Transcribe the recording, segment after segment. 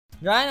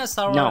Join a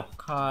server No.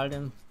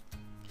 called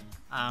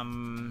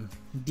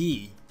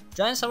D.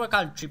 Join a server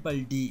called Triple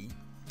D.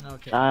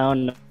 Okay. I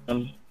don't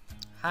know.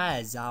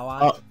 Hi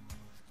Zawa. Al-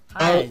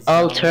 Hi Zawa.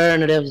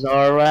 Alternatives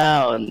are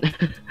around.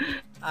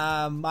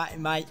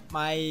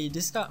 My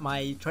Discord,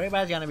 my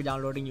Toribash is gonna be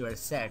downloading your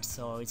set,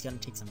 so it's gonna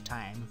take some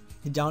time.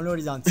 The download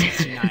is on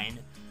 69.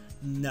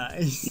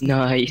 Nice.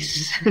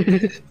 Nice.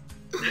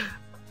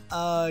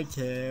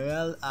 Okay,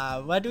 well,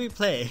 what do we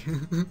play?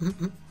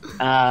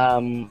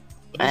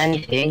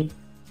 Anything.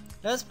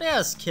 Let's play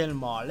a skill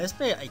mod. Let's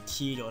play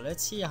Aikido.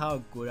 Let's see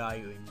how good are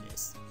you in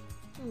this.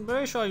 I'm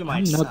very sure you might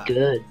I'm suck. not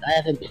good. I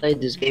haven't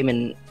played this game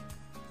in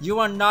You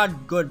were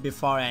not good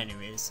before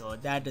anyway, so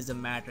that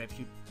doesn't matter if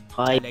you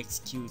tell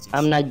excuses.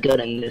 I'm not good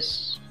in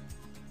this.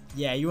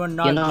 Yeah, you are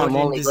not I'm good in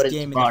only this good at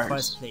game in the bars.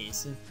 first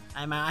place.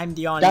 I'm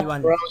the only Stop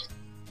one.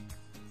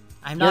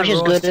 I'm You're not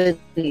just roast. good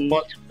in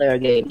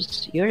multiplayer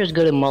games. You're just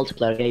good in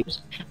multiplayer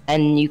games.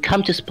 And you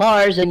come to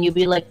spars and you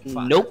be like,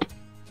 Fuck. nope,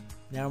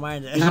 Never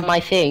mind. not my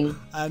thing.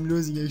 I'm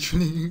losing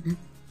actually.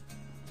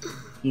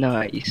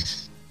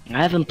 Nice. I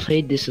haven't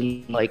played this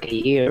in like a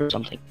year or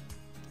something.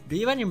 Do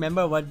you even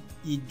remember what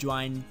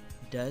join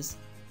does?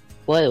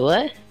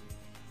 What?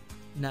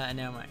 Nah,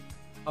 never mind.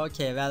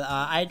 Okay, well,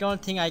 I don't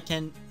think I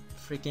can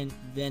freaking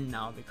win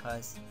now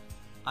because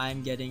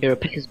I'm getting Your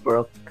pick is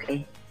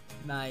broken.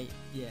 my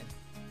Yeah.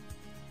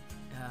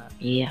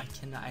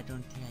 I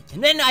don't think I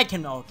can. Then I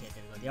can. Okay,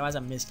 there we go. There was a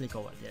misclick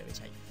over there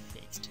which I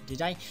fixed.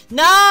 Did I?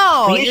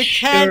 No, Are you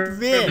sure can't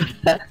win. about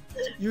that?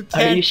 You Are you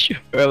can't. sure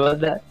about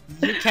that?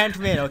 You can't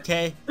win.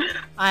 Okay.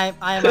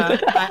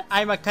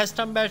 I'm a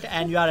custom belt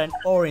and you are an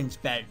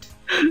orange belt.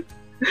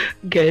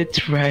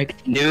 Get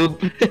wrecked,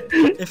 noob.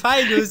 If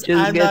I lose,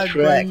 Just I'm get not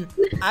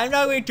wrecked.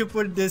 going to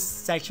put this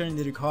section in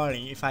the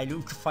recording. If I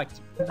lose, fuck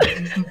you.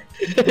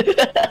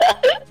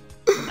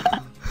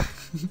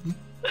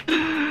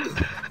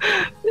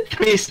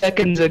 3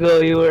 seconds ago,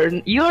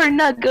 you're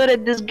not good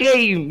at this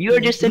game. You're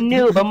just a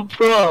noob. I'm a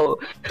pro.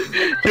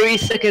 3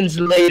 seconds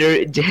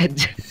later,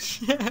 dead.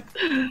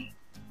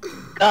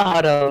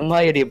 God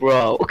almighty,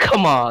 bro.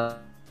 Come on.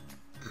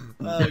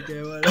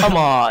 Okay, well, Come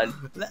on.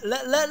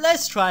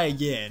 let's try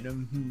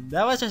again.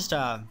 That was just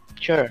a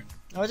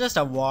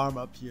warm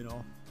up, you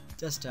know.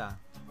 Just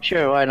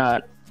Sure, why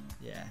not?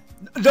 yeah.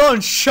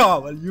 Don't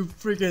shovel, you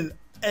freaking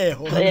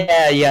a-hole.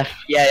 Yeah.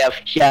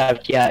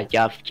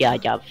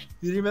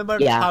 You remember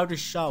Yeah. how to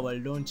shovel,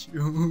 don't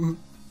you?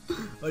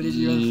 Or did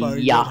you even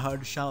forget Yeah. how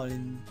to shovel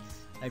in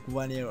like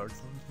 1 year or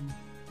something?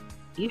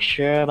 You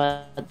sure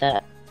about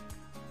that?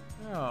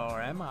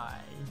 Or am I?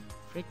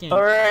 Freaking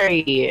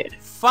Alright.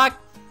 fuck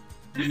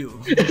you.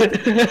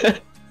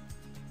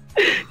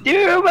 Do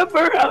you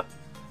remember how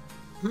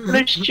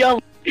the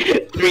shovel?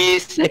 3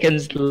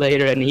 seconds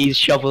later and he's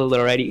shoveled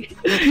already.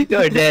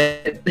 You're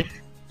dead.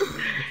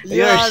 You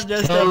You're are just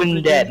a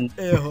stone dead.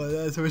 freaking a-hole,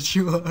 that's what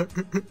you are.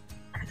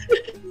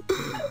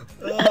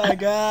 Oh my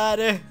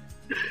god.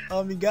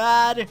 Oh my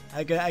god.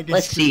 I can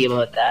Let's see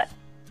about that.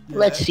 Yeah.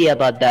 Let's see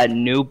about that,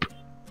 noob.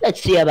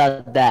 Let's see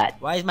about that.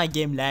 Why is my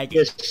game lagging?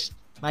 Just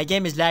My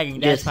game is lagging,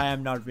 that's Just- why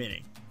I'm not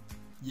winning.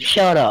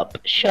 shut up.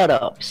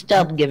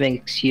 Stop giving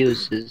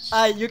excuses.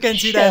 You can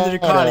see that in the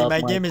Shut recording. up,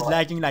 My my game is boy.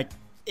 lagging like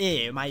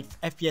my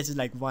FPS is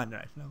like 1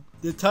 right now.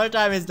 The third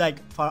time is like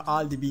for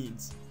all the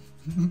beans.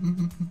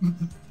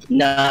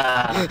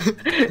 Nah,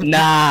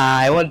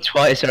 I won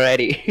twice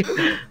already.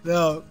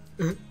 No,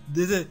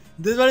 this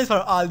one is for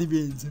all the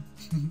beans.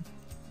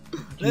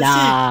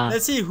 Nah.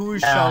 Let's see who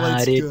Nah,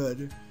 shovels dude. good.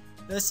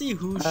 Let's see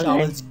who Okay.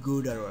 shovels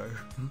gooder.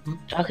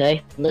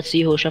 Okay, let's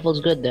see who shuffles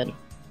good then.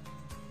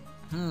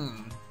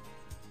 Hmm.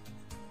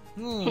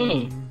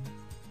 Hmm.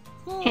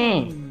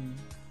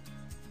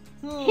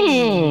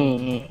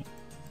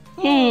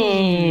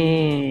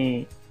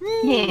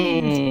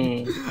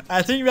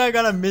 I think we are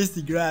gonna miss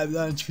the grabs,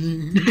 aren't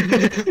we?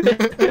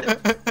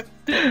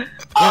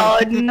 Oh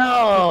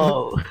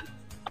no.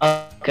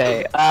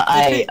 Okay,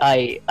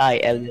 I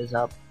end this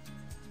up.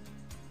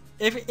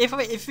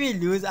 If we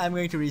lose, I'm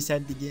going to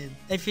reset the game.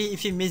 If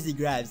we miss the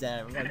grabs,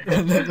 then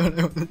that's what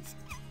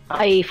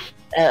I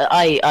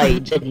want. I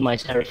did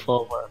myself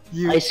over.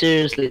 You- I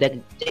seriously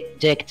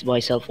dicked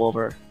myself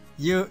over.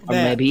 You Or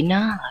maybe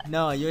not.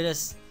 no, you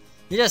just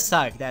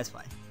suck. That's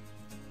why.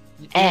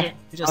 You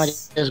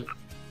just.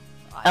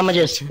 I'ma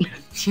just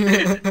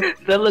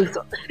that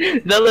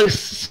looks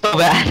so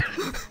bad.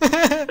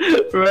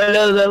 Right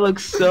now that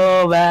looks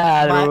so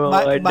bad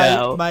right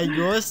now. my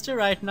ghost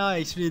right now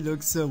actually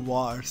looks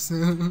worse.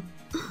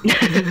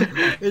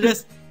 it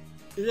just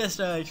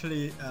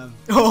actually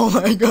oh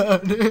my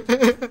god.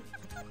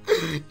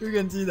 You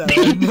can see that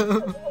right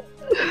now.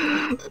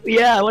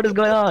 Yeah, what is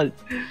going on?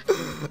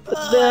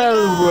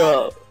 No,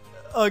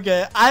 bro.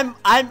 Okay,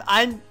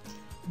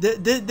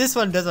 this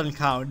one doesn't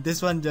count.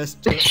 This one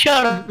just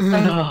Shut up.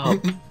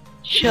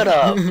 Shut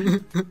up.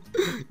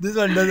 this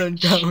one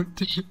doesn't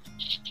count.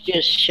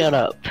 Just shut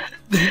up.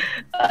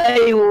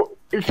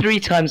 3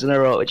 times in a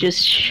row.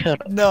 Just shut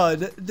up. No,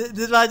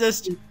 this was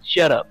just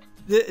Shut up.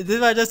 this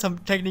was just some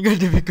technical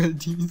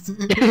difficulties.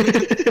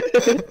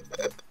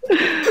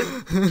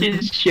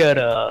 Just shut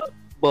up,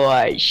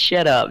 boy.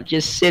 Shut up.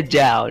 Just sit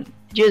down.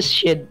 Just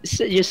shut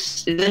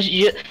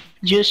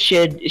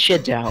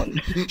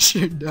down.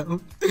 Shit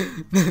down.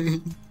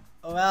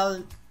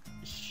 Well,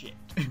 shit.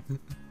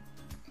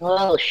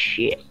 Well,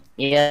 shit.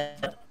 Yeah.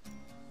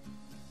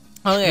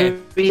 Okay.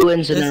 3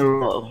 wins in a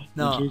row.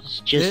 No.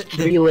 Just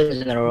 3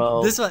 wins in a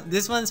row.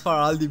 This one's for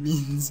all the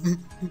beans.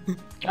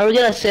 Are we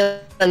gonna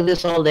say like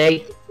this all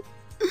day?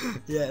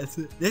 Yes.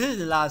 This is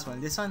the last one.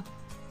 This one,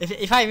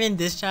 if I win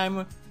this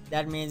time,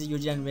 that means you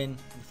didn't win in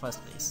the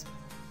first place.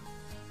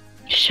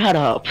 Shut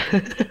up.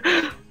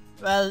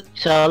 Well,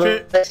 So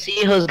let's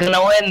see who's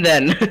gonna win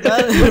then.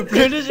 well,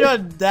 pretty sure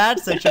that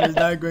section is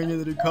not going in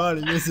the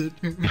recording, is it?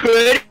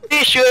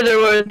 Pretty sure there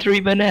were 3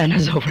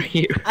 bananas over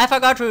here. I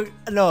forgot to.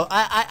 No,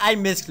 I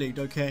misclicked.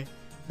 Okay,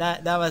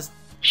 that was.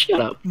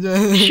 Shut up.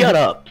 Shut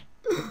up.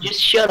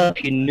 Just shut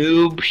up, you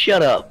noob.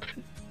 Shut up.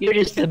 You're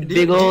just a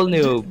big old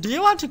noob. Do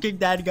you want to kick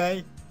that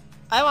guy?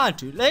 I want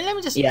to. Let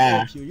me just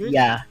Yeah. OP you.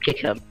 Yeah. Kick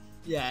him.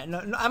 Yeah. No,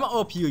 I'm gonna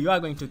OP you. You are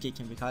going to kick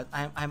him because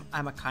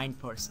I'm a kind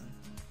person.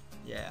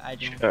 Yeah, I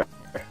don't. Sure.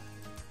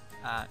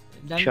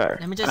 Sure.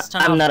 Let me just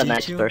turn I'm off not a D2.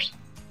 nice person.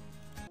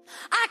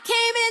 I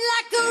came in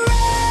like a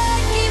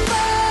wrecking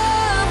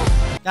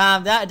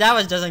ball. That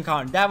one doesn't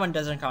count. That one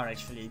doesn't count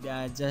actually.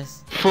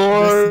 Just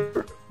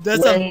 4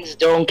 That's a- wins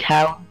don't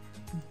count.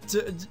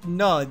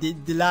 no,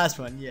 the last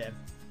one. Yeah,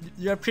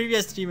 your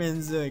previous 3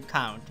 wins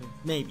count.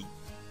 Maybe.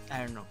 I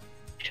don't know.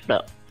 Shut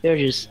up. You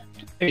just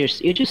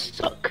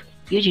suck.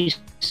 You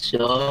just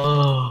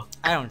suck.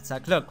 I don't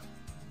suck. Look,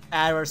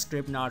 error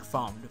script not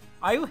found.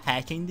 Are you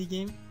hacking the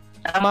game?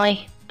 Am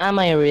I? Am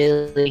I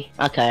really?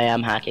 Okay,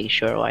 I'm hacking.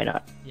 Sure, why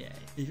not? Yeah,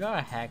 if you are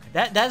a hacker,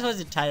 that was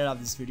the title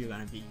of this video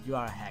gonna be. You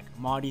are a hacker.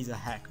 Mody is a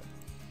hacker.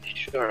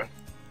 Sure.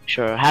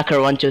 Sure.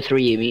 Hacker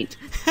 123, you mean?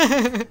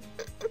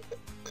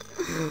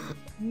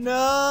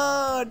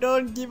 No,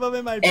 don't give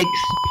away my.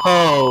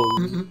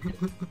 Exposed.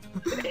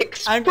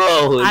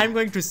 Exposed. I'm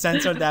going to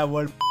censor that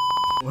word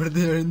over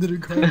there in the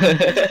recording.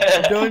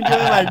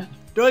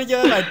 Don't give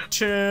away my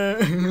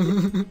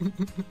turn.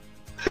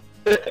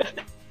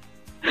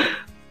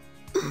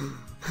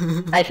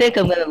 I think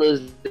I'm gonna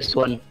lose this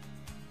one.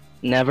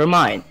 Never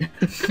mind.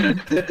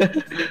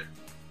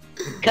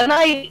 Can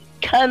I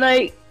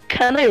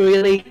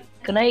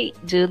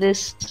do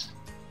this?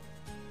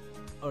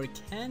 Or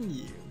can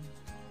you?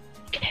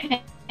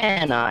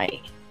 Can I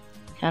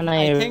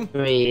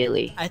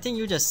really? I think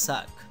you just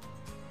suck.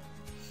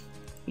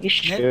 You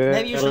sure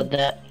maybe you about should.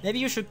 that? Maybe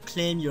you should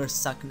claim your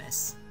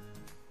suckness.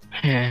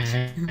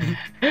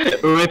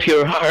 Rip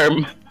your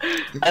arm.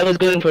 I was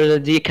going for the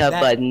decap,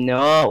 but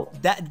no.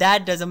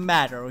 That doesn't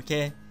matter,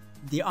 okay?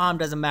 The arm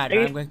doesn't matter.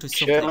 I'm going to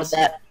sure about suplex.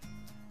 that?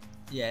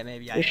 Yeah,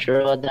 maybe I You am. sure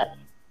about that?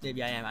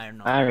 Maybe I am. I don't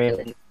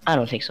know. I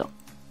don't think so.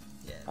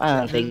 Yeah. I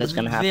don't think that's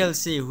gonna happen. We'll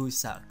see who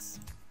sucks.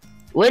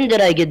 When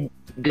did I get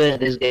good at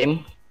this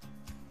game?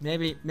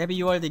 Maybe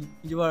you are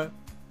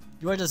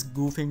just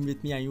goofing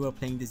with me and you are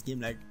playing this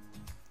game like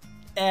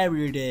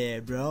every day,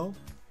 bro.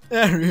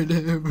 Every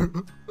day, bro.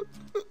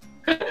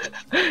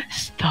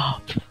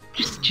 Stop.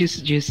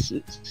 Just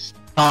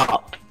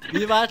stop.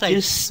 We watch like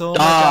Just so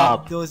much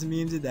stop. of those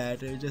memes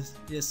that are just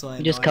so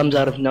annoying. It just comes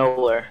out of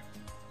nowhere.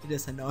 It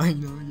is annoying,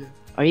 no, yeah.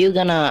 Are you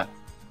gonna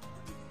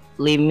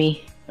leave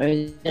me? Are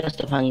you gonna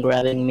stop on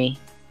grabbing me?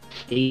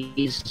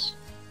 Please.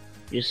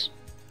 Just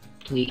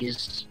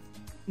please.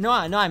 No,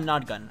 I'm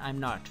not gonna. I'm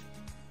not.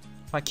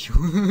 Fuck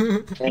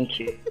you. Thank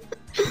you.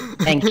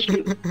 Thank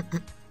you.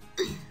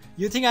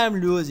 You think I'm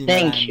losing?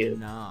 Thank but you. I'm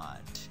not.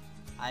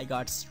 I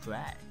got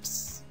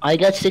strats. I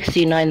got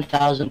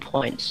 69,000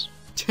 points.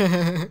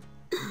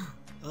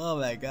 Oh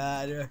my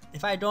god.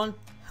 If I don't.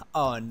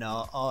 Oh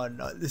no,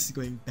 this is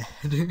going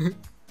bad.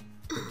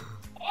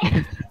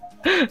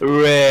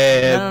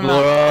 Red,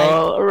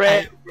 No,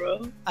 red,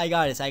 bro. I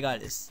got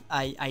this.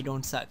 I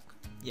don't suck.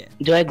 Yeah.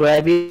 Do I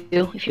grab you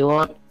if you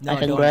want? No, I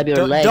can don't. grab your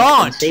Don't- leg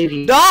Don't! and save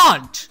you.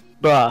 Don't!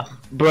 Bruh.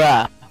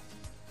 Bruh.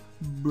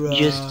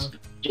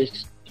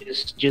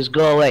 Just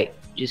go away.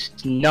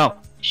 Just no.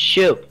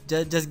 Shoot.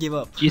 Just give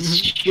up.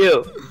 Just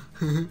shoot.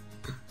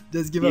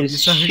 Just give up.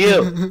 Just You suck.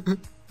 shoot.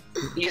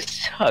 You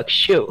suck.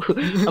 Shoot.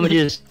 I'ma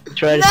just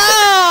try to.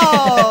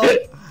 No!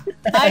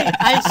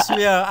 I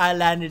swear I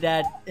landed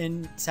that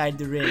inside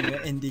the ring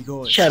in the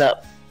goal. Shut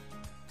up.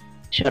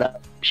 Shut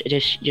up.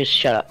 Just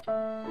shut up.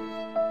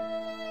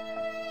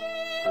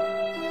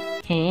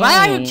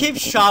 Why are you keep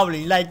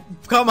shouting? Like,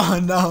 come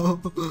on now.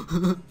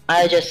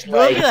 I just Don't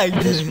like, be like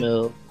this this.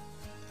 move.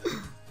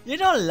 You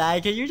don't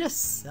like it, you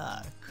just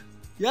suck.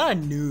 You're a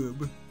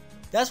noob.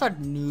 That's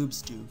what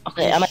noobs do.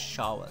 Okay, They I'm a-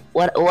 shower.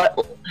 What about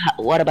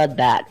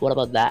that? What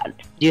about that?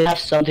 Do you have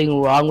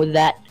something wrong with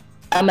that?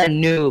 I'm a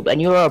noob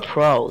and you're a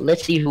pro.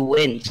 Let's see who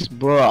wins,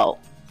 bro.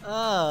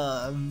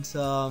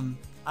 So,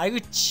 are you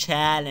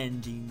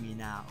challenging me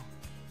now?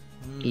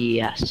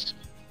 Yes.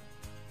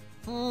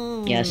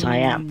 Hmm. Yes, I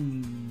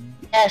am.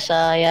 Yes,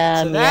 I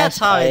am. So that's yes,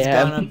 how I it's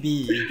am. gonna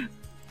be.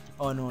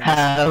 Oh no.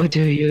 How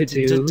do you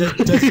do?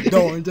 Just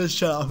don't, just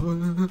shut up.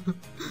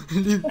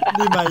 leave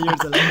my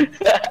ears alone.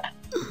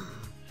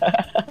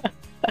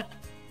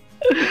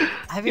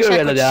 I wish You're I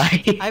gonna could.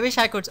 die. I wish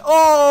I could.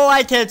 Oh,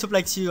 I can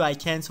suplex you. I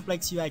can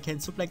suplex you. I can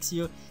suplex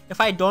you. If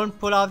I don't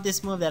pull off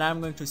this move, then I'm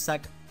going to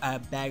suck a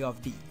bag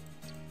of D.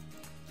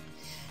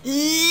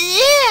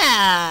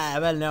 Yeah.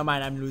 Well, never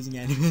mind. I'm losing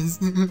anyways.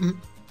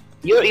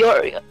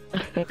 You're.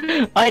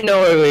 I know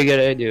what we're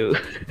gonna do.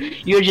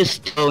 You're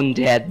just stone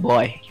dead,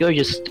 boy. You're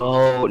just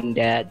stone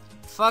dead.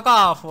 Fuck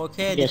off.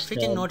 Okay. Just, the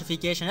freaking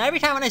notification. Every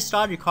time when I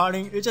start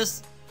recording, it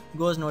just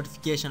goes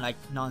notification like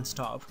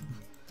non-stop.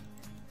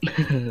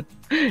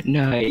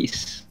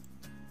 Nice.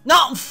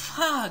 No,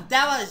 fuck.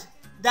 That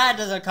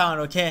doesn't count.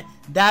 Okay.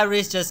 That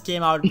race just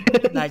came out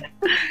like.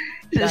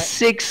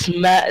 Six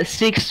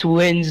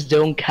wins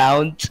don't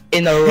count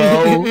in a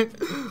row.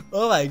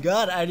 Oh my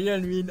god, I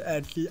didn't win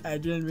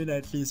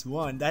at least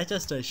one. That's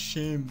just a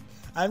shame.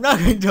 I'm not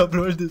going to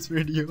upload this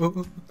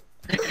video.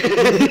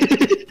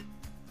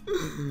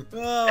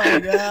 Oh my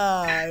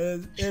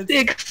god.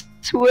 Six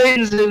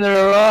wins in a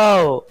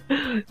row.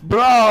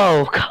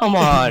 Bro, come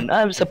on.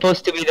 I'm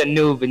supposed to be the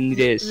noob in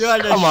this. You are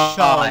just Come on.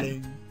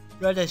 shouting.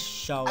 You are just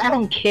shouting. I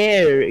don't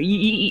care.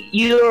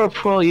 You're a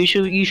pro. You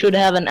should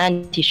have an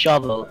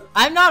anti-shovel.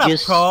 I'm not a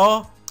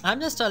pro. I'm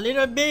just a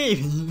little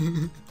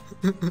baby.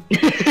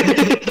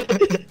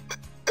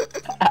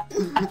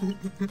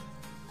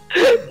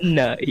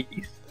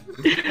 Nice.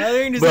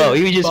 Bro,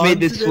 you just made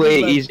this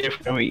way easier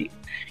for me.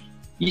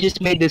 You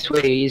just made this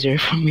way easier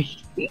for me.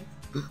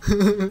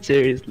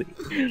 Seriously.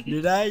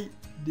 Did I?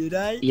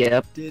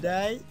 Yep. Did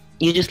I?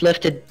 You just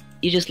lifted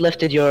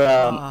your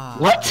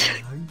what?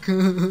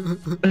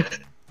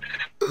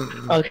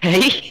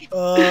 Okay.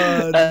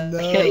 Oh no.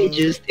 Okay,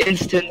 just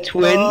instant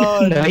win.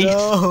 Oh, Nice.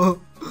 No.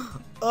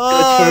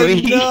 Oh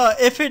no!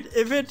 If it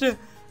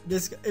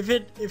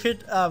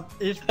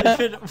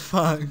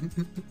fuck.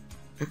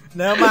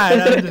 Never mind.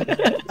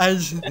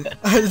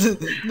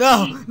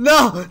 No.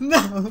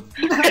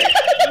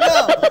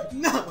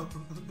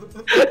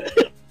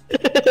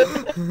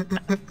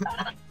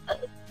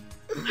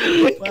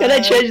 Can I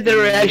change the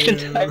reaction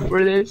time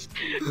for this?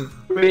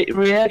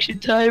 Reaction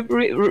time.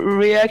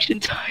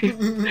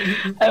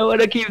 I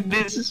wanna keep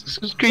this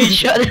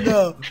screenshot.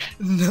 No.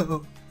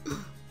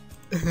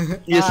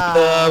 Just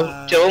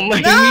don't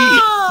mind me.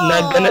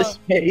 Not gonna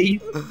say.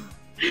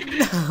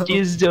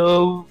 Just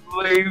don't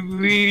mind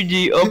me,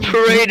 the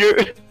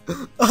operator.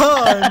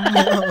 Oh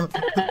no!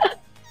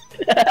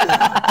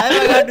 I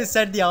forgot to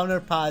set the owner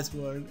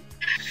password.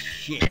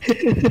 Shit.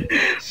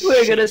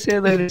 We're gonna say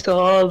this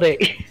all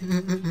day.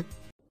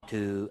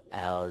 2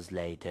 hours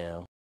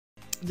later.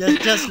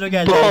 Just look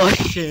at that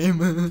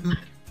shame.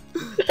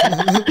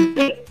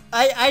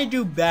 I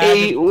do bad.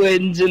 8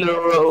 wins in a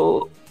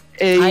row.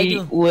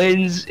 8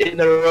 wins in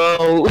a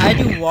row. I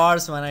do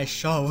worse when I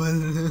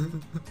shovel.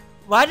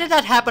 Why did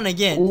that happen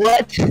again?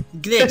 What?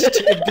 Glitched.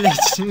 It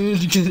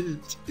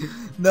glitched.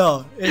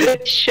 No.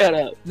 Shut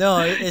up.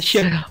 No.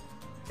 Shut up.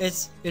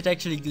 It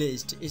actually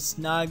glitched. It's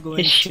not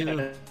going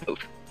to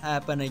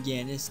happen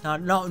again. It's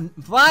not. No.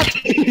 What?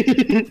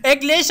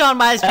 It glitched on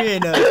my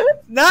screen.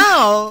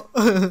 No.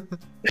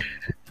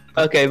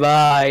 Okay.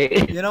 Bye.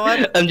 You know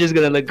what? I'm just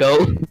gonna let go.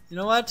 You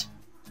know what?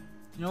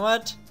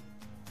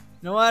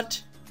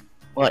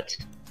 What?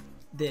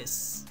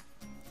 This.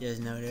 There's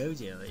no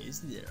dojo,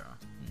 is there?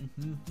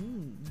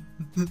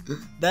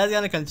 That's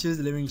gonna confuse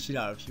the living shit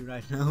out of you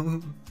right now.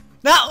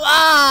 No!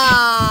 Ah!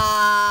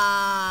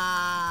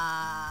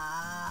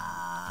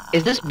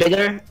 Is this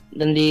bigger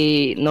than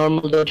the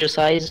normal dojo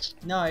size?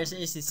 No, it's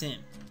the same.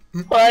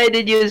 Why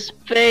did you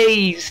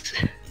space?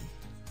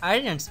 I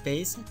didn't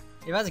space.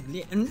 It was a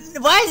glitch.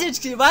 Why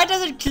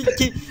does it keep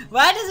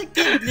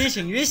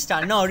glitching?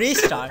 Restart. No,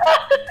 restart.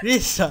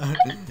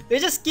 It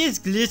just keeps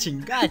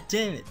glitching. God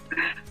damn it.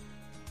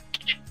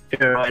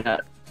 Sure, why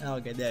not?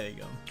 Okay, there we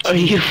go. Are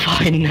you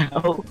fine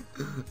now?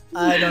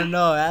 I don't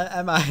know.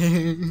 Am I?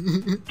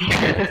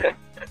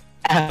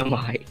 Am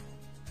I?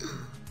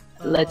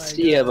 Let's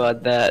see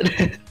about that.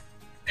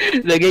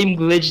 The game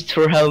glitched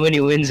for how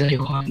many wins I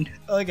won.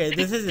 Okay,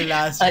 this is the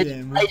last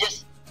game.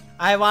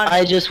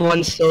 I just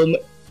won so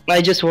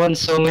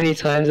many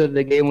times that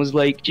the game was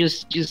like,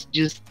 just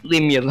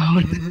leave me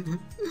alone.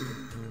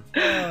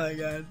 Oh my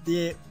god.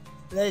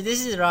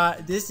 This is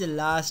the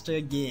last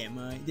game.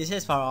 This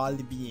is for all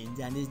the beings,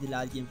 and this is the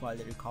last game for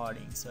the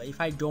recording. So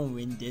if I don't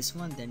win this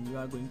one, then you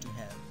are going to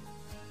hell.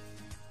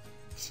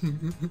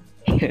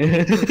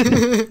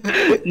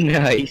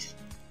 Nice.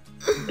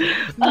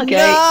 Okay,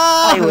 No!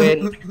 I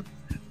win.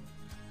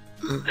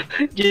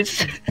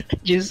 Just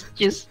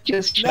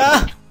shut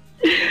up.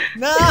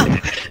 No!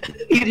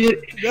 You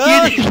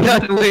did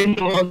not win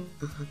one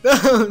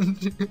Don't!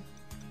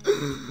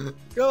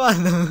 Come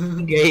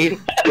on. game.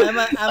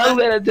 I'm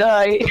gonna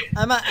die.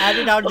 I'ma add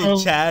it out the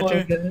chat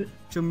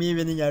to me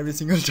winning every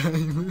single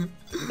time.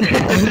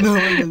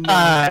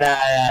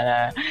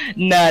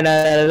 No,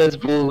 that's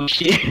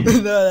bullshit.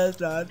 no, that's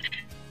not.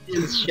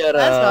 Just shut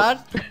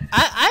That's up. not.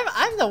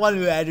 I'm the one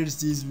who edits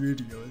these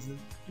videos.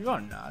 You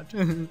are not.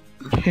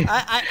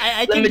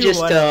 I can Let me do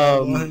just whatever I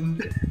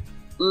want.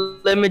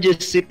 let me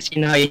just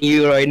 69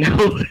 you right now.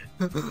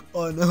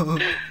 Oh no.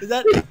 Is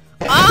that?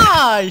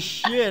 Ah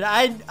shit!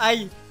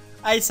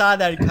 I saw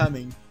that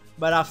coming,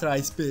 but after I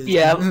spit.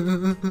 Yeah.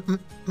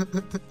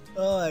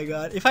 Oh my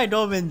god! If I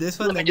don't win this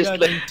one, Let then me you're just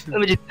going to. let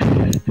me just.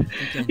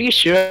 Okay. Are you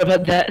sure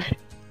about that?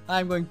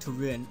 I'm going to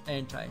win,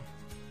 ain't I?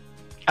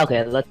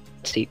 Okay, let's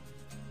see.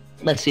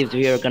 Let's see if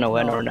we are gonna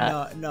win or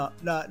not. No.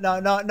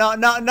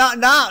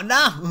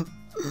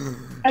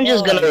 I'm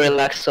just Oh gonna my God.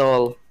 relax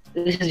all.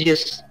 This is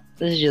just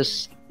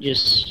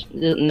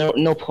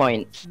no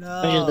point.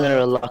 I'm just gonna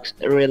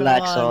No.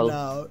 relax Come on all.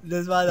 now.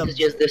 This was This is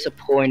just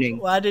disappointing.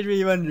 Why did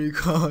we even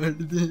record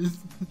this?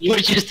 You're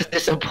just a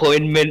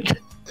disappointment.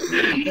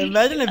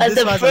 Imagine if At this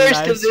the was a first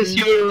live of this,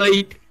 stream. you're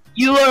like,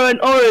 you are an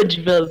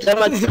orange belt,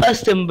 I'm a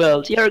custom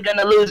belt. You're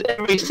gonna lose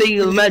every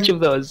single match of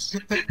those.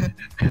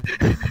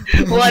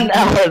 1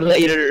 hour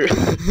later,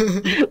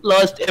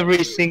 lost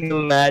every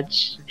single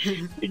match.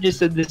 You're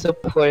just a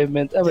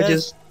disappointment. I'ma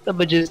just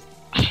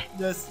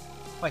Just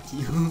fuck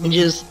you.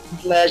 just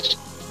flash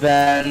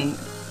Van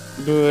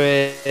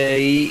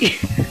Bray.